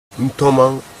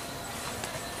Nouman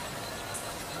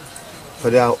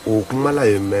Fada o kumala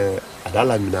yeme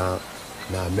adala mina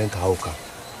na menka hauka.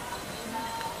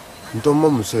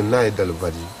 Nouman muso na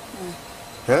idalvadi.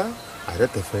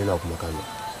 Arrête faire na kumakana.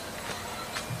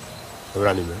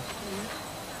 Rani me.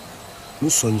 Nous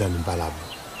sommes dans une balade.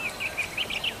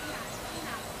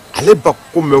 Allez pas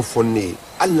comme un fonné.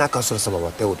 Allez n'a qu'à se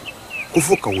savoir théorie. Qu'il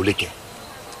faut qu'on le ait.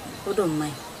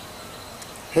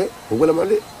 Vous voulez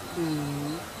m'aller?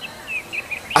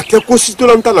 À quel constitue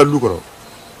l'entend la loupe?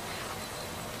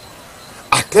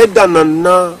 À quel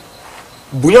danana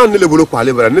bouillant ne le boulot pas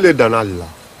aller, ne le danal là.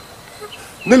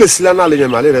 Ne le silana les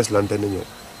yeux, aller reste l'antenne.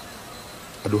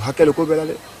 Ado hakele ko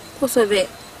belale ko sobe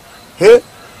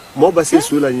mo ba se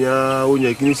sula nya o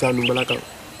nya kini sa nu balaka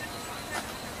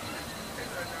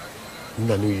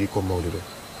nanu yi ko mawde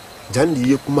jandi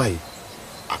yi kumai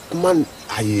akuman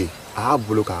aye a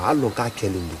boloka allo ka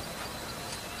kelindi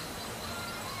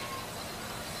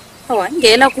awa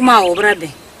ngela kuma o brabe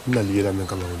nali yela men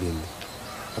kama olindi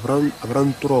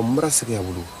abram tro mrasike ya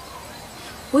bulu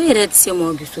o yeret se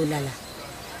mo bisulala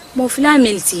mo fila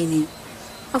meltini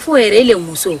afo ele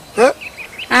muso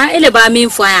ele ba min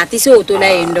fo ya tise otola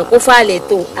endo ko fa le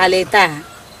to aleta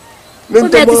ko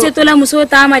be tise tola muso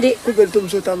tama de ko be to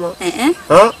muso tama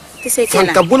tise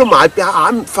kala fanka bulu ma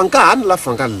fanka an la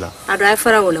fanka la ado ay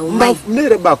fara wala umma ne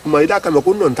re ba kuma ida kama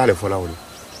ko non tale fola wala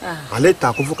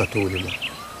aleta ko fo ka to wala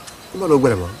ma lo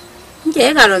gbere ma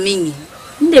nge ga lo mingi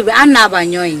ndebe anna ba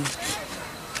nyoyi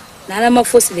nala ma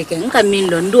fosile ke nka min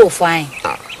lo ndo fine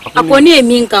akoni e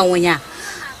min kan wonya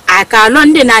aka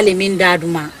londe na le min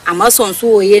daduma amma son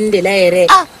so yende la yere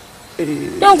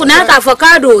donc na ka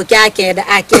fakado kyake da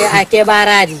ake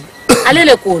baradi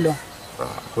alele kolo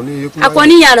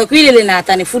akoni yalo kwilele na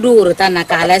tani fuduru tana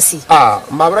kalasi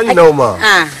mabranyi na uma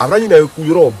abranyi na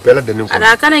kuyuro bela de nko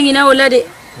ada kana ngina olade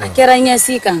akera nya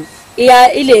sikan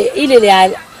ya ile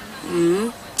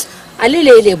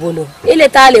alele bolo ile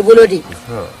tale bolo di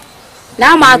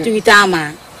na ma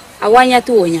tuitama awanya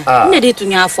tuonya ne di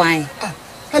tunya fine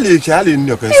Ali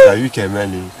ne ko sa yuke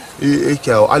mani e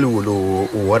ka ali wolo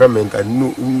wara menka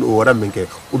nu wara menke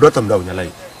u dotam daw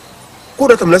nyalai ko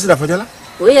dotam la sida fajala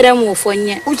o yere mo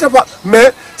fonya o saba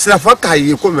mais sida fa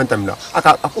kai ko mentam la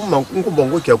aka akuma ko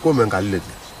bongo ke ko menka le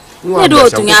ne do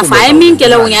tunya fa e min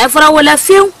kele wonya e fara wala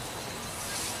fiu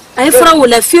ay fara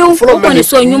wala fiu ko ni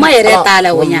so nyuma yere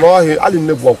tala wonya wallahi ali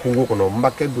ne bo ko ko no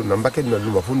mbake na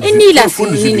luma fundi ni la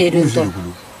fi ne do to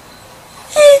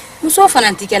muso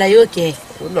fanatikela yoke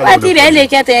ati be ele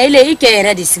kete ele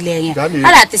ikere disilenya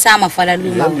ala tisama fala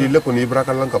luma ni le ko ni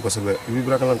brakalan ka posebe ni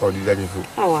brakalan ka di dani fu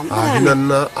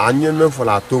hinana anyen men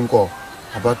fala tonko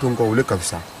aba tonko wole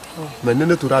kapsa mais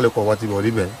nene turale ko wati bo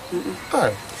libe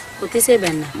ko tise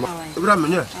benna ibrahim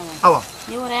nya awa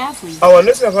ni wora afu awa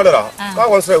ne se fala ka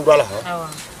won se urala ha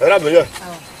ibrahim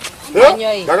nya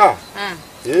nyoy gaga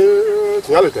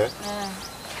tuyalete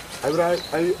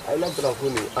ay la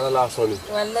telefoni ala la soni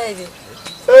wallahi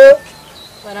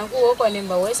Barang ko ko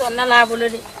nimba we so na la bolo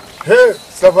di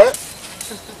ça va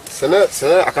sana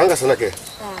akanga sana ke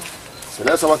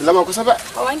sana sama tilama ko saba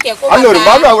awanke ko allora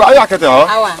baba aya kete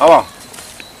awa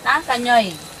na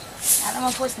kanyoy ala ma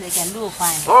fosle kan do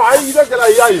fine ay ida kala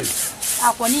yayi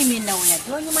ako ni min na wuya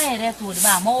do nyuma yere to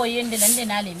ba mo yende lande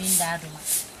na le min da do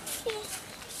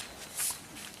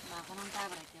ma ko non ta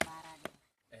bara ke barade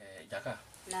jaka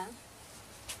na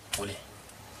ole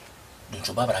dun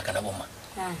so babara kana bomma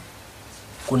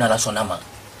kuna la sonama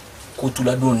ko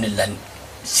tula don ne lan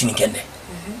sinikende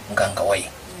nganga wayi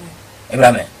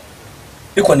ibrahim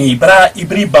iko ni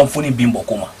ibri banfuni bimbo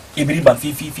kuma ibri ban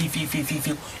fi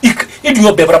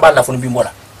idu bebra ba la funi bimbo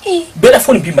la bela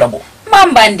funi bimbra bo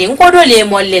mambande ko do le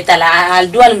molle tala al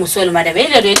dual musol madame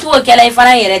ile do to kala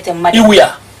ifana yerete madame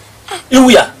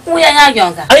iwuya nya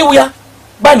jonka ay wuya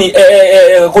bani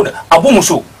ko abu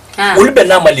muso ulbe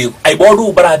na mali ay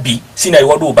bodu bara bi sina ay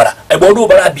wodu bara ay bodu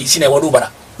bara bi sina ay wodu bara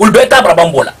ulbe ta bara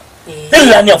bambola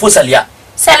illa ni afosalia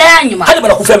sala nyuma hali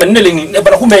bana ku feme ndele ni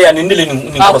bana ku meya ni ndele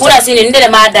ni ko kula sini ndele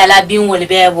ma dala bin wol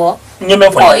bebo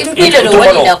nyeme fo ile do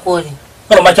wali da ko ni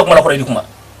no ma chok mala ko di kuma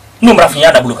numra fi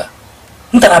yada buluka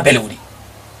ntana bele wudi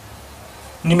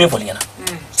ni me fo nyana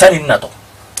sani nato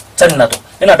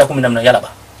ina da kuma namna yala ba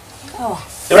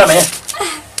ibrahim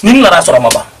ni nara soro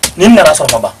maba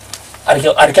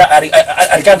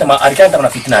arikanta na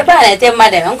fitna ba la te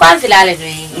madame ko an filale do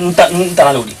ntana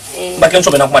lodi bakken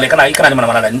so be na kuma le kana ni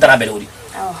mana ntana bele wudi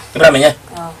ibrahim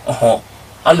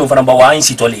allo fana ba wa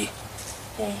insi tole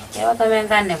wa ka men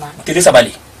kande ma tele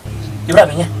sabali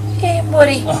ibrahim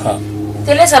bori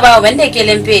tele sabao bende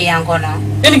kelempe yanko na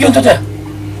eni gonto ta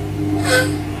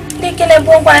ne kele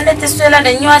bon kwa ne te sola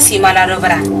de nyo si mala do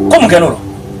bra comme que non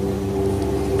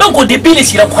donc depuis les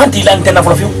sira quand il a antenne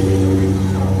fofio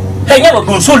he nyalo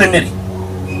don so le neri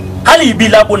hali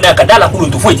bila bonna ka dala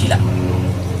kulun to foitila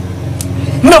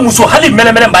na muso hali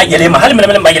mele ba yele ma hali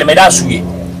mele ba yele ma da suye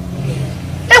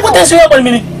e ko te suye bol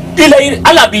mini ila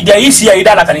ala bi da isi ya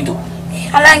idala kaninto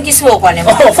ala ngisi wo kwa ne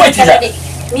foitila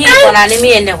mi ko na ni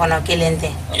mi ende ko na kelente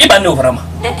ibane oframa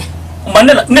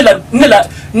manela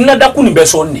nela da kuni be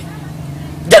sonni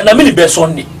janna mini be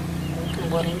sonni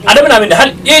ada mina min hal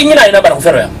e nyina ina bara ko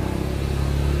fero ya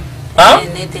ha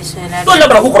ne te sola do la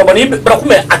bara ko korbani bara ko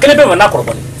me akele be na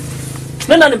korbani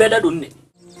nana ni be da donni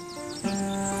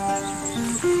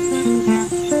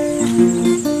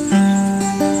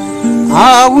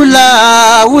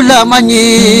Awula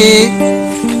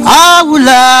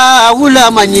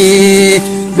manyi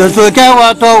doso ke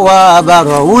wato wa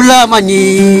baro wula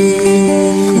manyi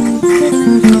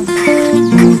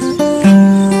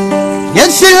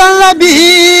yesilan labi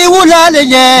wula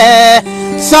lenye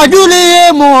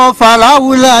sajuli mo fala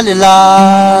wula lela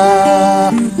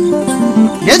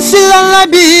yesilan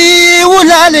labi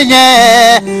wula lenye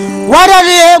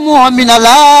warale mo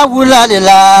minala wula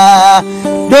lela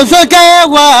doso ke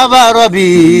wa baro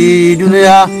bi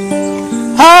dunia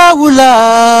Awula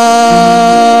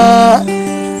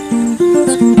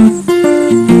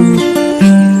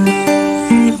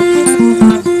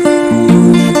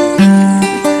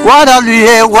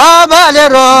Wadaluye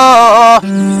wabalero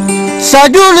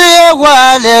Saduluye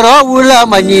walero wula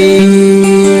manyi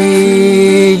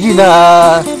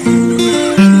jina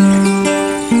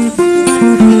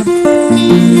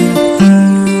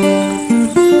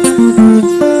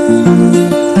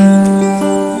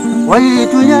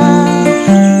Walitunya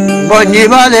Boni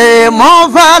bale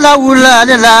mon fala wula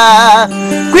la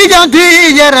Kwijantu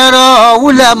yerero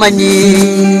wula manyi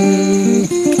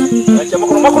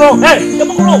makro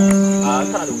makro ah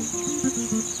tara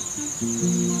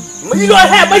Ilo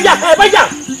baja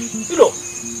ilo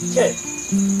che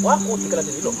wa ko tikala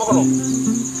ilo makro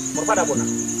por pada bona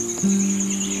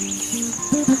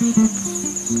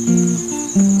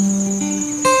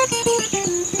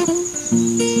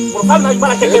por falta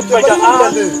para que baja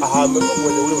ah me ko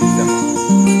wala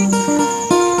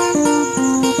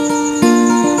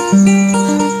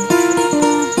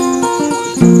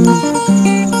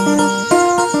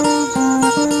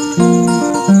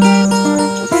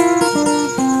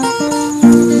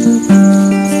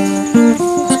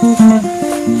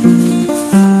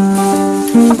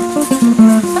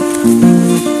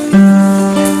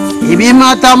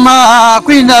Matama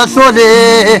kwina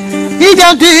sole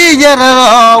ijantu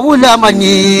yera wula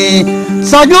manyi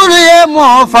sajulu ye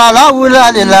mo fala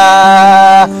wula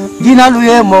lela dinalu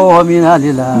ye mo mina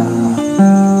lela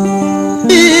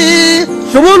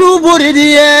subulu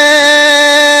buridiye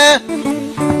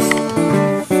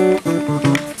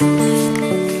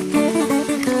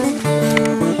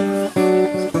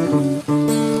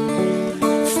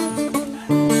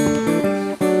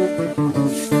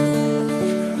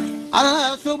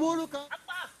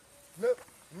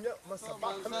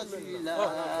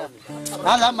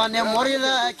ala mane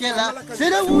morila kela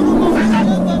sira wuru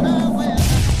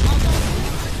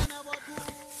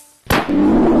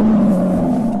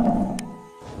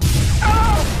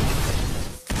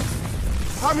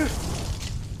Hamil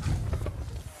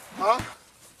ha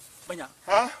banyak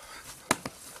ha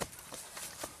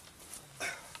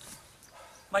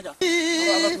banyak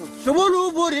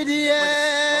subulu buridiye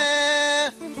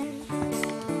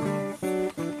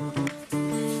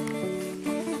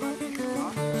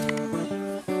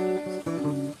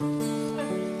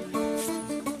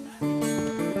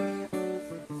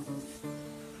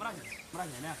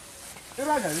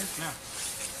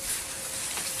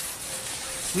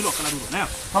Nilo kala dulu, nah.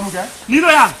 Kamu kan? Nilo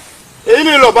ya.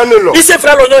 Ini lo bandel lo. Ise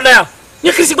fra lo nyona ya.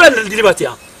 Ni krisi kwa ndil dibati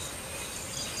ya.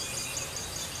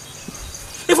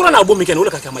 Ifura na bomi ken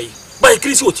wala kaka mai. Ba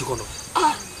krisi oti kono.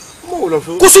 Ah, mo lo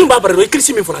fu. Kusun ba bare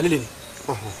krisi mi fura lele ni.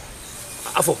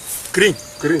 Afo, green.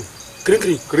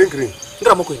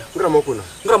 Ngra mo koina.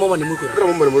 Ngra mo mani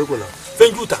mo koina.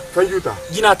 Fenjuta.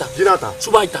 Jinata.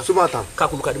 Subata.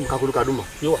 Kakulu kaduma.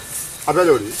 Yo.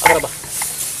 Abelori. Abaraba.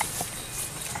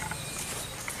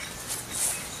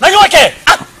 Nani wake?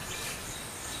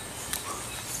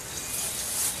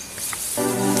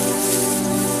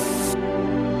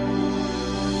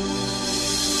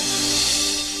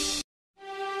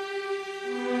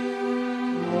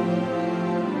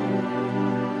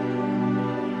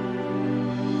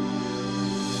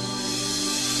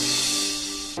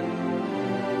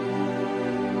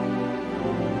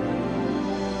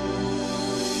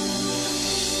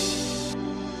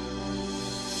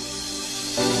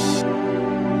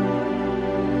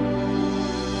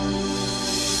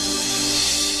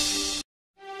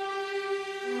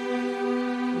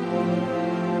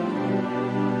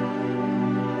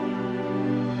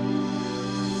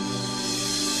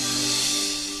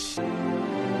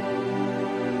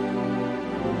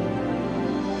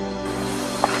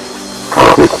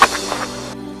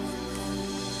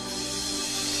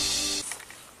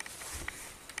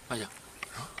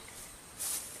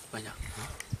 Banyak.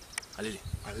 Allez.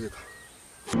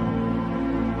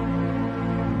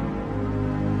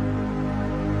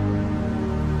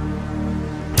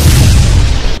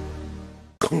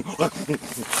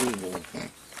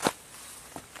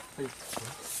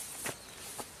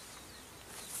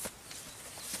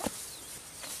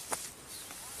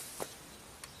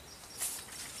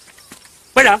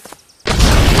 Banyak.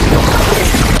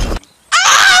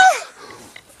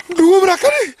 Dua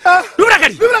berakali.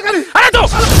 Ada tu.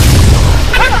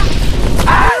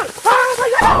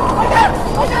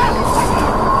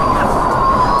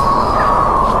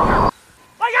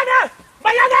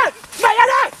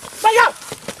 Bayar.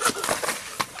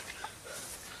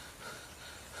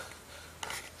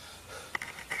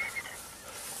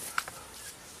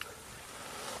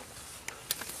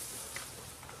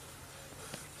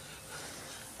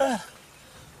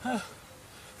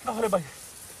 Apa lagi?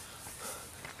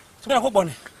 Sekarang aku bon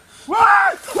ni.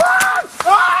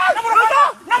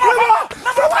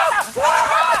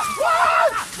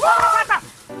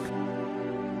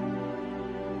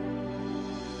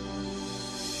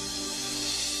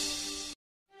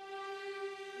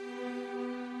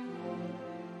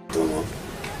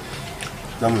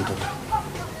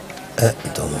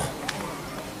 Toma.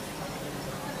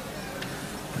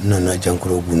 Nana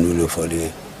jankuro gundu le fali.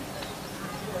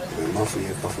 Ma fu ye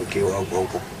ka fu ke wa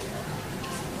gonko.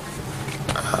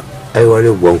 Ai wale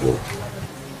gonko.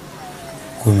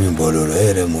 Kumi bololo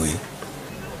ere moyi.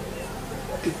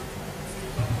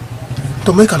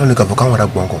 Toma ikalo ne ka bokan wara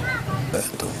gonko.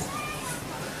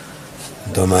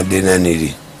 Toma dena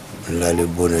niri. Lale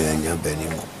bono ya nyabeni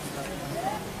mo.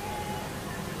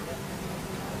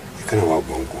 Kana wa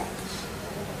gonko.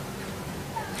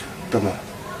 Toma.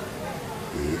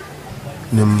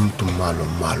 Nem tu malo.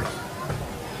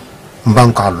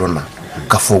 Mbanka lona.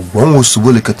 Kafo gbon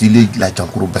osubole katile la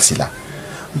jankuru basila.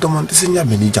 Ntoma ntisinya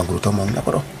beni jankuru toma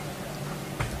ndakoro.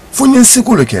 Fonye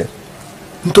sikolo ke.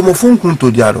 Ntoma fon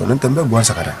kunto diaro ntembe bwa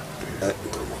sakara.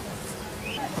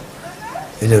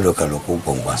 Ile lokalo ko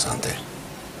bongwa sante.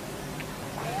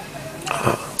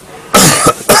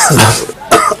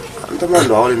 Ntoma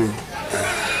ndo awle ni.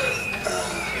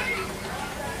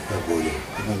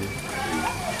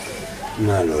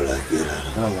 Nalola kira.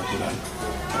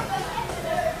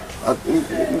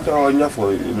 Kita awalnya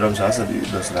for Ibrahim Sasa di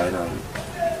Australia.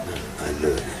 Ada.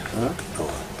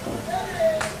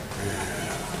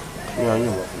 Ya nyo.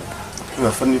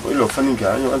 Ya fanni ilo fanni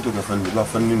ga nyo antu ga fanni ba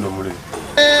fanni ndo mule.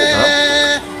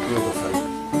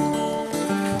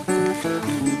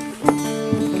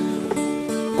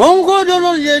 Kongo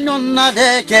dolo ye nyonna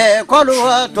deke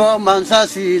kolwa to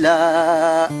mansasila.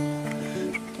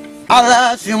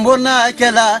 Ala simbona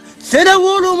kela sede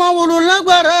wulu ma wulu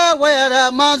lagbara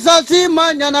wayara mansasi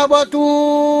manyana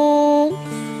batu.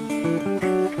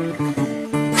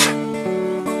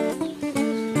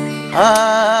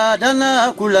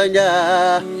 Dana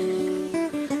kulanja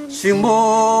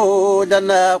simbo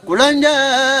dana kulanja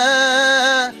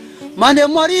mande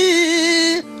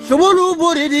mori subulu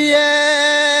buridiye.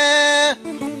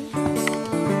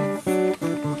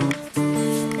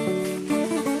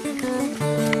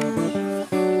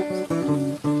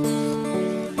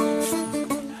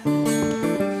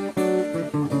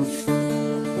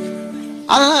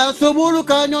 Ala subulu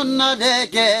kanyonna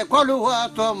deke kolwa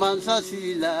to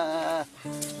mansasila.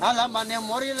 Ala mane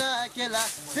morila kela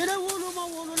sire wulu ma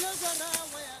wulu lagara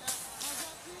wayara.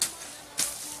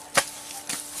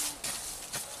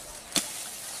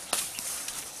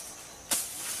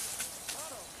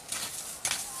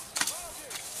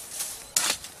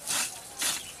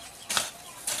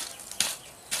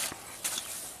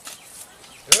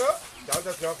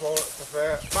 Jangan siapa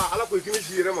sampai ba ala ko ikini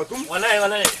sire matum.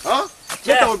 Wallahi. Ha?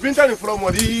 Kita binta ni from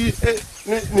modi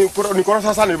ni kora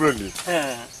sasa ni bro ni.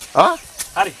 Ha?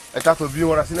 Hari. Eta to bi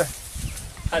wora sine.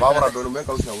 Ba wora do men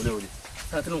ka usa wole.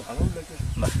 Tanu.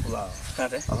 Alhamdulillah.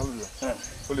 Kate. Alhamdulillah.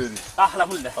 Wole di.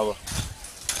 Alhamdulillah. Aba.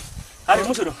 Hari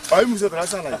musuh do. Ai muso tra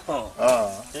sala.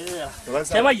 Iya. Tra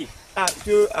Kemagi.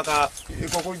 Tu aka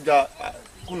ikoko ja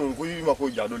kunun ko yi mako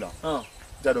ja do la.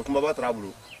 Ja do kuma ba tra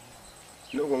bulu.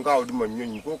 No ko ngaw dum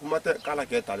nyonyi ko kuma te kala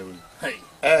ke tale woni.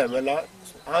 Mela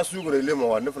an sugure ile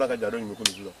mo wa ne fula ka ja do ni ko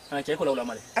lu. Ke ko lawla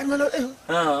male. Mela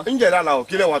inje la lawo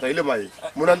kile wata ile mai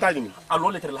munan ta ni.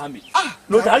 Allo le tere alhambi.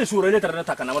 Lo ta ali sure le tere na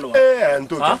takana wala.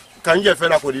 Nto kan je fe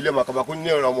la ko ile ma ka ba ko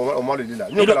ne o mo le dila.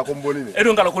 Nyo kala ko mboni ni.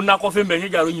 Edo ngala ko na ko fe mbe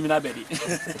jaro nyimi na bedi.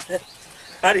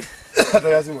 Hari.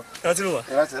 Yasima. Yasima.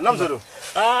 Namzodo.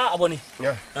 Aboni.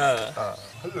 Ya.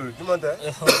 Hello, kimanta.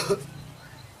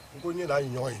 Ko ni la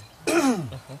nyoy.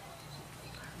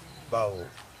 Bawo.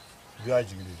 Biya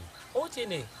jigili. O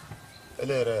tini.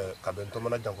 Elere ka bento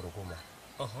mana jankuro ko ma.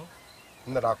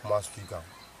 nara kuma speaker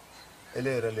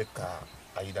ele rele ka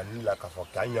aida nila ka fo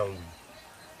kanya ngi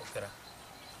okera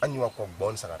anyi wa ko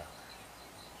gbon sagara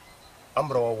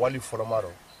ambra wa wali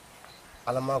folomaro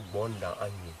alama gbon da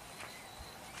anyi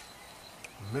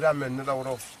mira men nada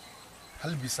woro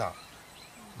halbisa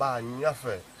ba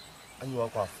nyafe anyi wa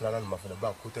ko aflana ma fele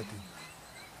ba kotati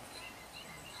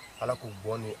ala ko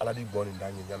gboni ala di gboni da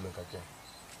anyi nyamen ka ke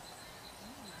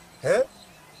he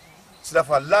sila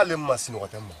fa lale masino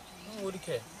watemma wodi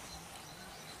ke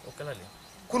okela le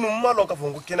kunu malo ka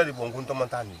fongo kena di bongo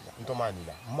ntomantani ntomani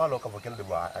la malo ka fongo kena di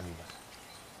ba anila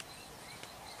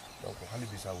donc hali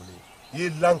bisa wuli yi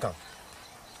lanka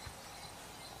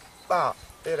ba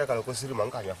era kala ko siri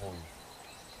man ka nya fo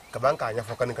kaban ka nya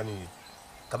fo kan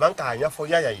kaban ka nya fo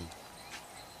yaya yi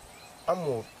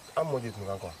amo dit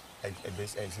ngan ko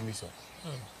ay simiso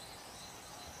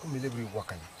ko mi lebri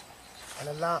wakani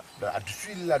ala la da adu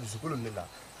la du sukulu nila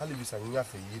hali bisa nya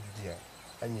fe yi dia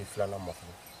anyi flana mafo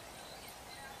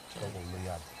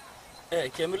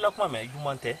kemila kuma me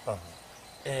jumante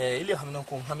ile hamnan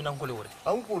ko le wore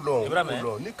anko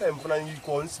lo ni kay fana yi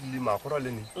ko nsili ma ko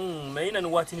le ni me ina ni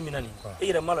wati ni minani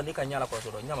ire malo ni ka nyala ko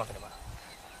so do nyama fele ba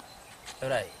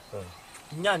rai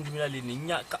nyandi minali ni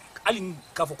nya ali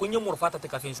ka fo ko nyamor fata te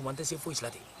ka fe sumante se fo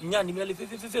islate nyandi minali fe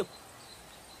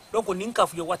donc ni ka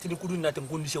fu yo wati ni kudu na te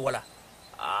ngondi se wala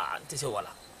te se wala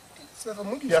se fa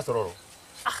mungi ya sororo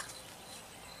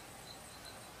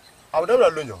awda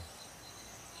lonjo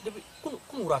depuis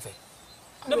kun rafe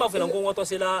ne ma fela ngo wato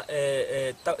sela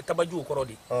tabaju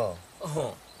korodi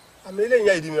amele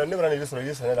nyaay dimina ne brani resoro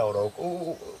yesa ne dawro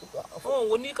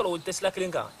woni kala tesla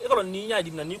kelenga e kala ni nyaay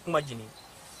dimina ni kuma jini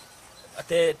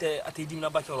ate dimina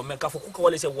ba kero me ka fo ku ka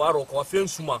wale se waro ko fen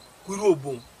suma ku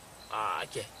robom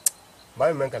ke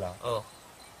bay men kala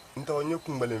nto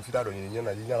nyoku mbalen fitado ni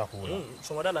nyana ji nyala ko la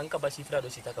so madala nka ba si fitado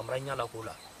sita kamra nyala ko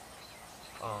la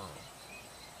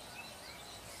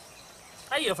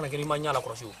ayi fana keni manya la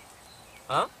crochu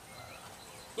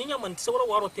ninya man sawara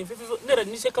waro te fe nere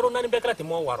ni se karona ni bekala te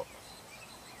mo waro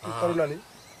karona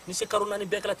ni se karona ni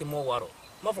bekala te mo waro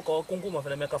ma fo ko kungu ma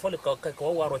fele me ka fole ka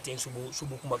waro te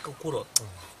subu kuma ka kuro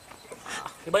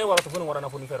e bay waro to fone wara na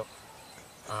foni fero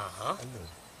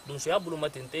don se abulu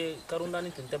matente karona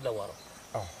ni tente bla waro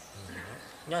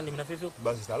nya ni mina fe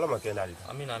basi sala ma kena ali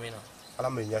amina ala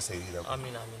me nya se ira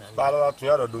amina bala tu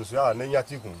yaro don se ya ne nya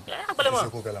ti kun balema se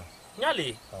ko kala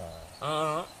nyali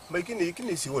mais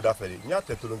kini si woda fere nya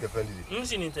te tulunge fendi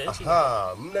nsininte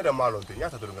mne de malonte nya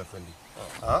te tulunge fendi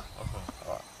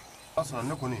asana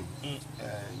ne koni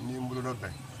ni mbulo do be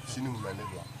sini mu mene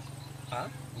do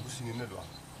ngu sini ne do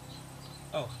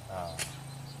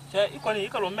te ikoni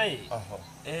ikalo mai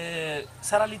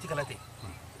saraliti kalate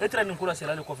etra ni kula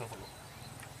selale ko fe folo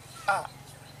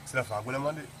sila fa gole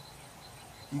mande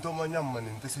ntoma nyamma ni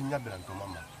ntese nyabela ntoma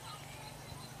ma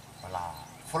wala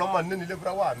folo man ne ni le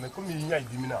brawa me comme il nyaay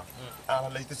dimina ala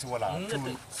lay tese wala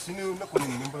sini ne ko ni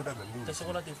mbulo do be ni te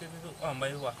sokola te fe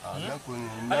mbay wa na ko ni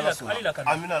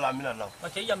amina la ma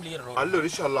ke yam liro allo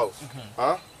inshallah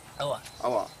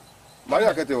awa mari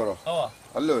akete woro awa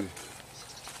allo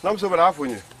nam so bana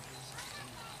afonye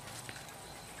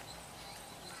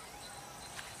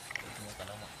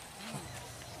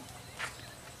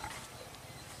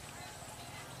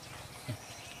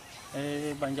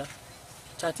banja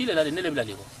chati le la ne le bla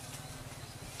lego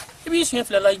ibi su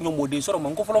fela la nyomo de soro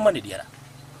man ko folo man de diara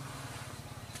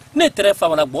ne tre fa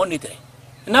wala bon ne tre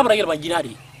na bra yel ma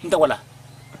jinari nta wala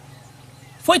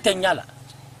foi te nyala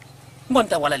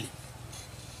ngonta wala le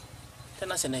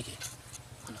tena seneke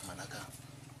ana manaka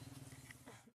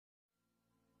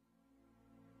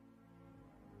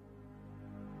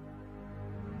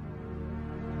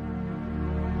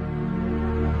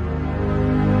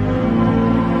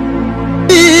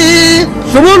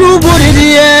Subulu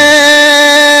buridiye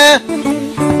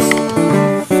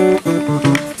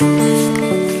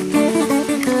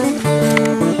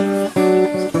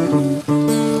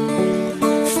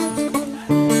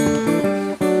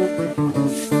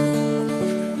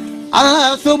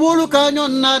ala subulu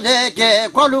kanyonna deke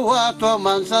kwaluwa to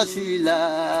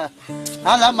mansasila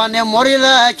ala mane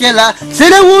morila kela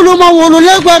sere wulu ma wulu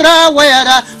le gwara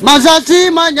wayara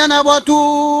mansasi manyana botu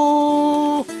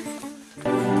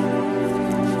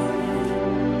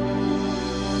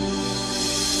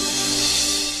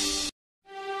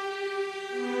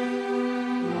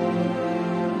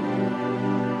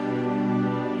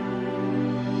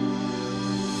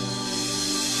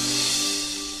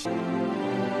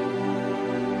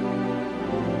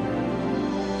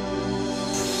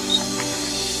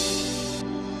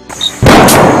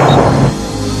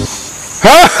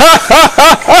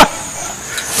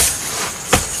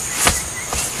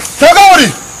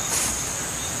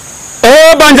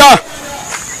banja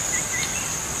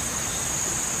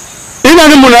ina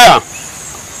ni munaya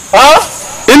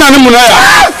ina ni munaya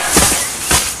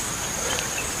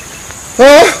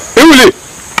iwuli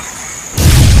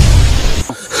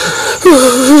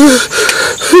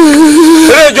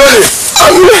Joni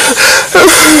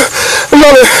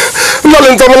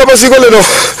Nale ntamala basikole no.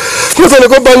 Nale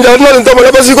ko banja nale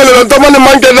ntamala basikole no ntamane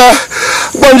manke na.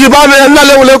 Djiba be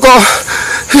nale ule ko.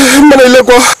 Mane le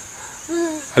ko.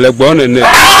 Ale gbon ne.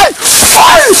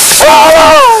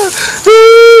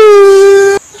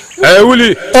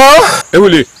 Wuli.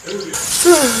 Wuli.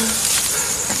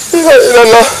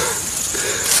 Nana.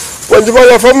 Djiba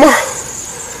ya fama.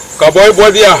 Ka boy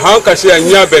body a han ka se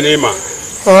anya benima.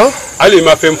 Ali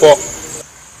ma femfo.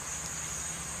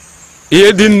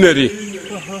 Iye dinneri.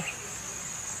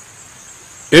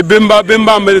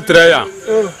 Bimba meditreya.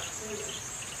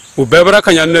 U bebra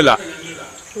kanyanela.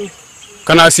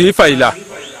 Kana si faila.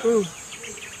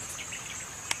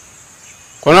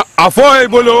 Kona afo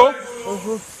ebolo.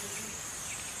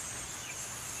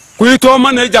 Kuito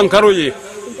mane jankaro ye.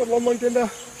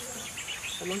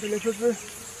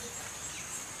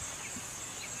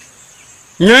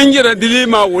 Nyanjira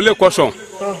dilima wole koson.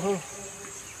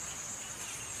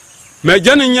 Me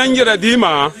jani nyanjira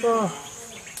dima.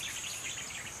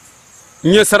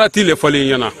 Nye sarati le fole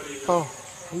yana.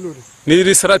 Ni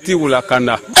ri sarati wula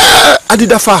kanda. Adi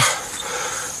dafa.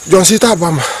 John sita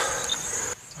bama.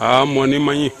 Moni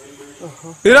manyi.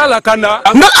 Ira la kanda.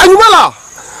 Na anyumala.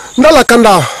 Na la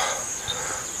kanda.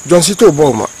 John sita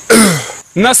boma.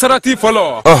 Na sarati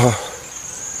folo.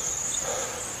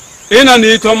 Ina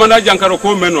ni to mana jankaro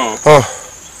ko meno.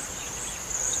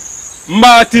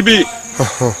 Mba tibi.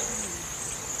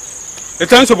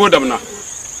 Etan so bodamna.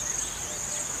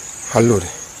 Allora.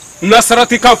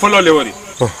 Nasarati ka folo le wori.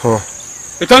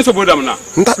 Etan so bodamna.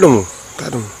 Ntadum.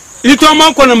 Ito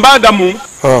man ko nba damu.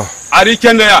 Ari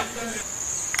kende ya.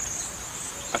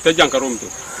 Ate jankaro mto.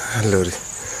 Allora.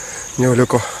 Nyole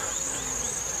ko.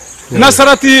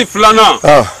 Nasarati flana.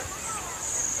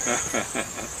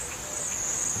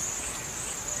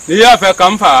 Ni ya fe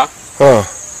kamfa.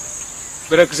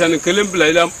 Bereksan kelem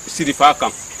blayla sirifa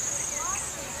kam.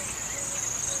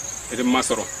 Ede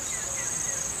masoro.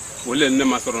 Wole ne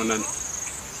masoro nan.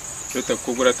 Beta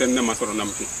kugurate ne masoro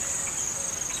namti.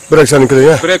 Bereksan kelem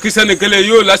ya. Bereksan kelem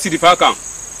yo la sirifa kam.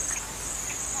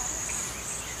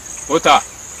 Ota.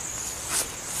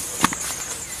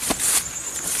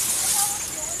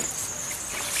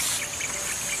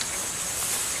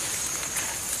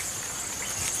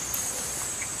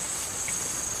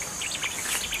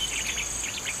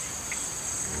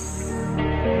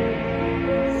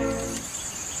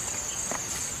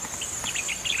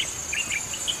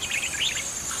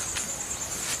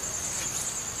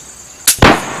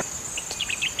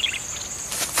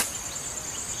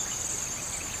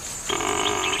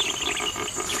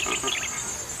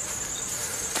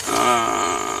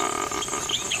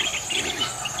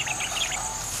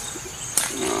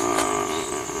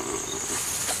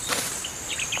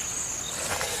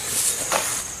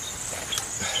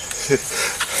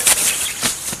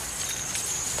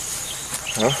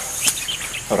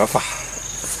 Rafa.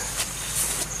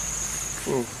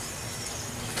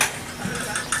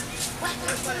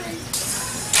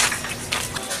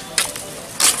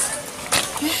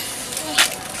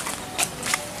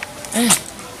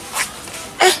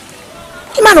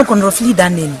 Imano kono fili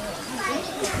daneni.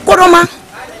 Koroma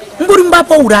mburimba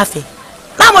po urafe.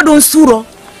 Mama don suro.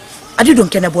 Adi don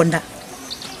kena bonda.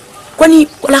 Kwani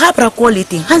wala hapra ko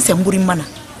lete hanse mburimana.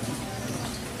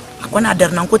 Akwana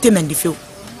adarna nkote mendifeu.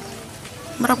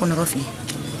 Mara kono rofi.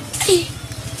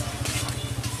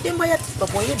 Demba ya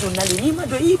babo ye don nale ni ma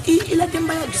do ila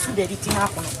demba ya disu de ritina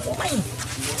kono. O mai.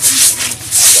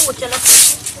 Ewo tela.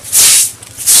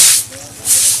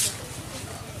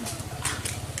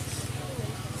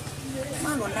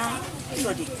 Malona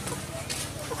ilodi.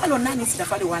 Malona ni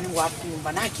sidafali wani wapu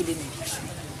mbana akili ni.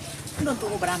 Ndo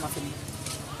to brama fini.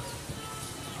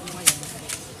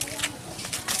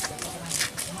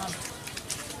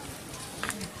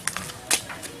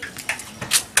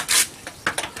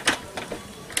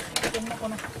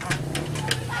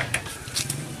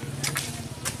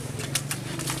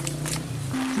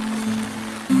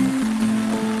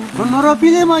 Noro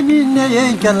pile manine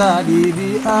yenkala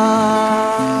dibi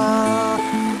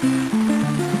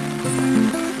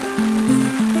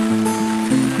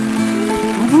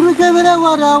Mburu kebere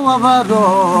wara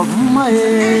wabado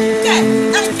mae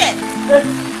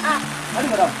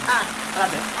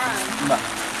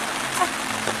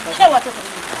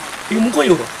Imuko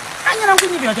yoro. Anyara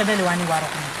kunyi biyo kebele wani waro.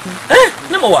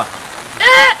 Nama wa.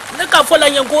 ne ka fola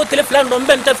nyango telefon ndo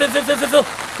mbenta fe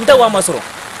nda wa masoro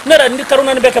nera ndi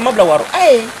karuna ni beke mabla waro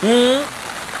e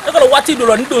kala wati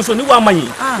do ni do so ni wa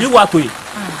manyi ni wa toyi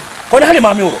ko ni hali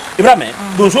mami woro ibrahim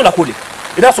do so la kodi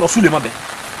ida so sule mabe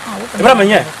ibrahim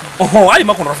nye ali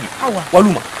makon rafi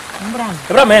waluma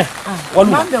ibrahim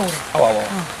waluma awa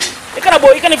e kana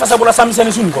bo e kana fasa bola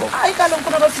samisani suni koro ai kala ko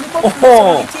rafi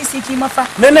ko ti ki mafa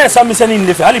nene samisani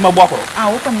ndefe ali mabwa koro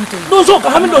o ko nto do so ka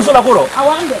hami do so la koro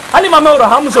awande ali mami woro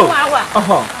hamso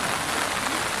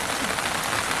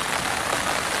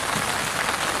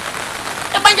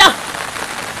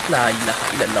la ilaha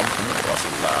illallah muhammadur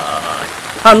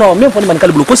rasulullah no me foni man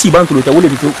kalbulo ko si bantulo ta wole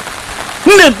bito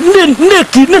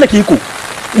ne ki ko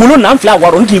mulo na fla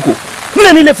waro ki ko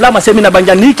ne ni le fla ma semina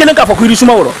banja ni kelen ka fa ko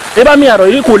risuma woro e ba mi aro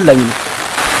ri ko la ni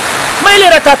mai le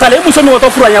rata tale muso mi woto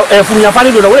furunya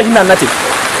fani do wole hinna nati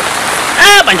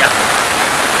banja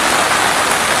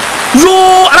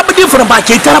yo arabadi fura ba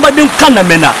ke tarabadin kanna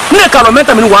mena ne kalo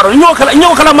menta min waro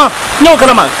nyokala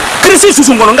ma krisi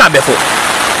susu ngono nga befo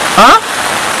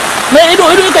mais ido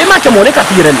kay ma mo ne ka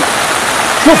tiren la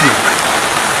fofu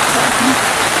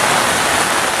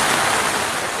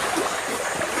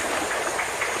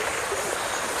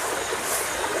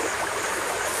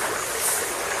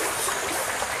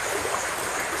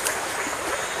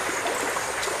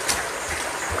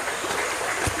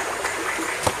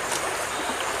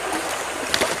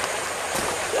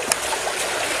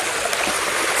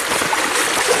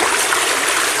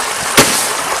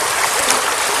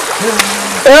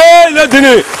le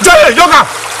dini jale joka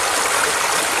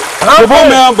ko bo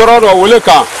me bororo wole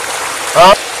ka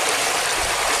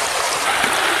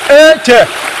che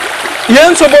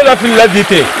yen so bola fil la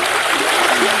dite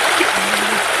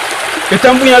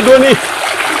etambu ya doni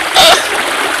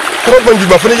ko bon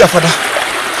Djiba fini ya fada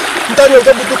ntani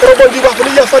ko butu ko bon Djiba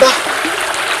fini ya fada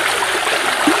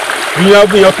biya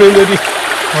bu ya pele di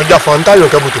o ja fa ntani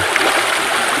ko butu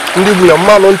ndi bu ya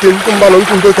ma non tin ko ba non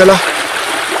ko kala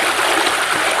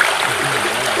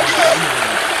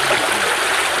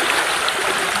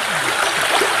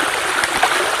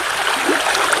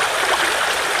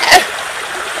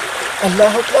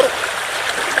Allah Akbar.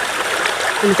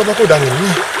 Ini kau baku dangin ni.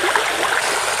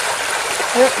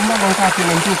 Memang kaki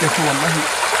nanti kesu wallahi.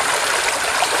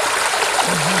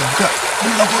 Enggak,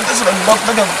 bila kau tak sedang bak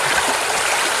dagang.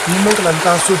 Memang kelan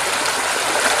kasu.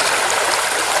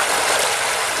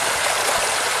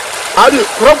 Adi,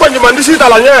 kenapa nyaman di sini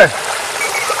talanya?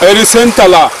 Eri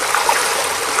sentala.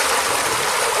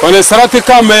 Kone sarati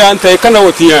kame ante kana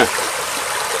wotiya.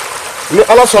 Ni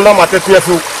Allah sona mate tiya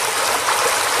fu.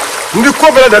 Ndi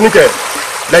ko bela dani ke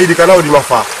laidi kana odi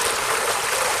mafa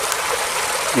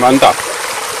manda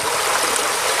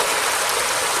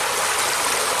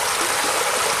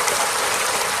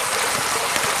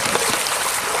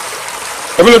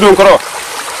ebele don koro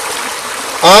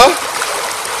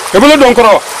ebele don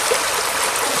koro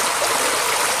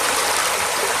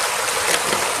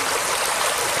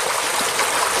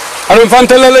alu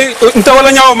fantele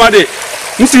ntawala nyawo made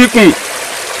nsiku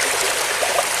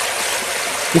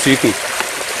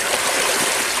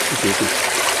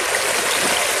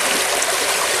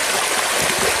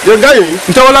ye gayi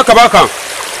ntawala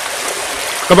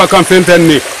kabakan fenten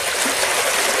ni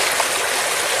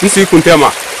nsiku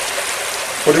ntema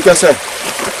odi kese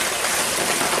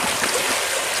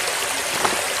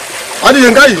adi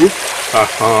ye gayi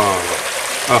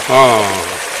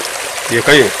ye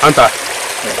kai anta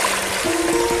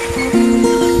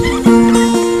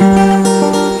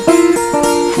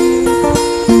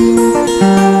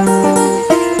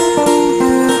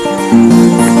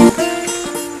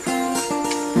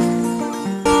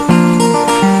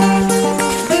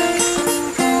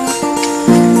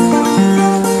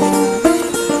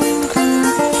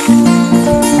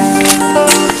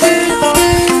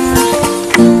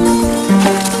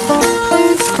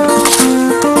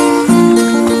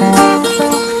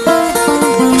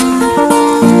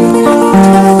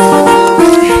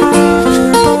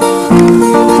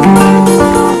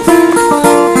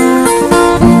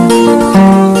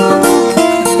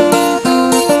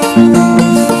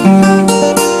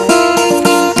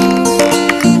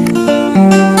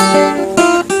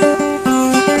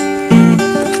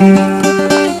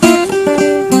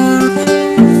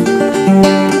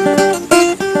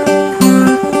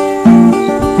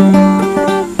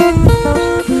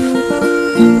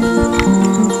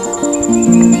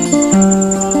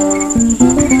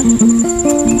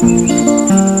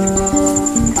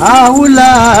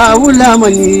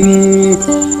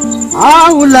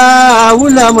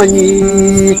Awula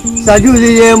mani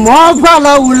sajuli ye mo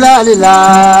gbala wula lila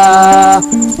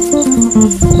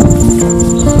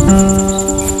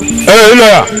ilo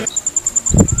ya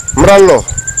mrallo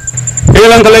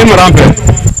elan kala marampe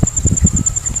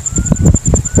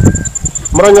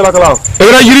maranya kala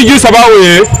era yiriju sabawo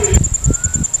ye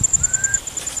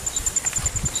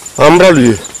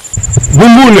amralu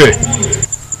bumbune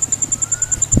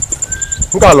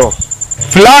ngalo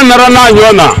fla nara na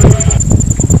nyona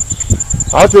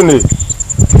atuni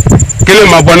kele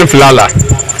maboni fla la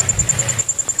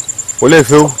ole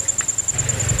feu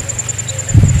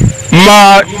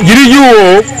ma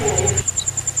yiriju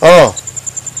ah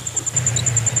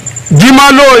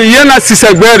jimalo yena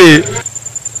sisegbere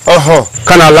aha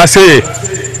kana lase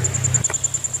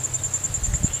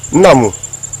namu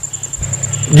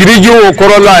jiriju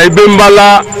korola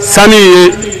ibembala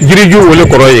sani jiriju wole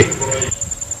koroye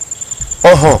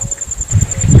aha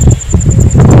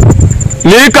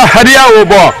ni ka hariya wo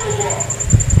bo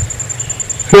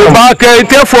ko ba ke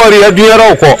te fori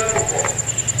adiyaro ko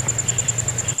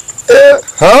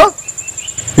ha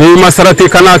ni masarati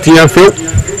kana tinya fe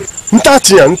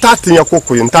ntatinya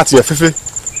koko ntatinya fefe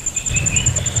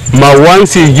ma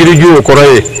wansi jiriju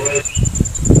koroye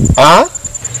ah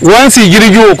wansi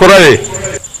jiriju koroye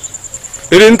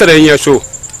irin tare nya so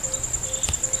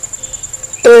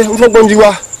mfo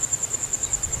bondiwa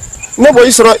nebo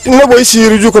isi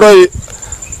jiriju koroye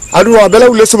aduwa bela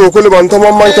wule sobo ko le ban to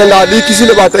man tanda di kisi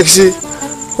le ba taxi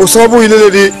o sabu ile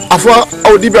le di afwa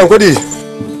audi bi ankodi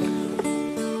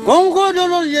Kongo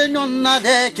dolo ye non na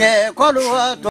de ke kolwa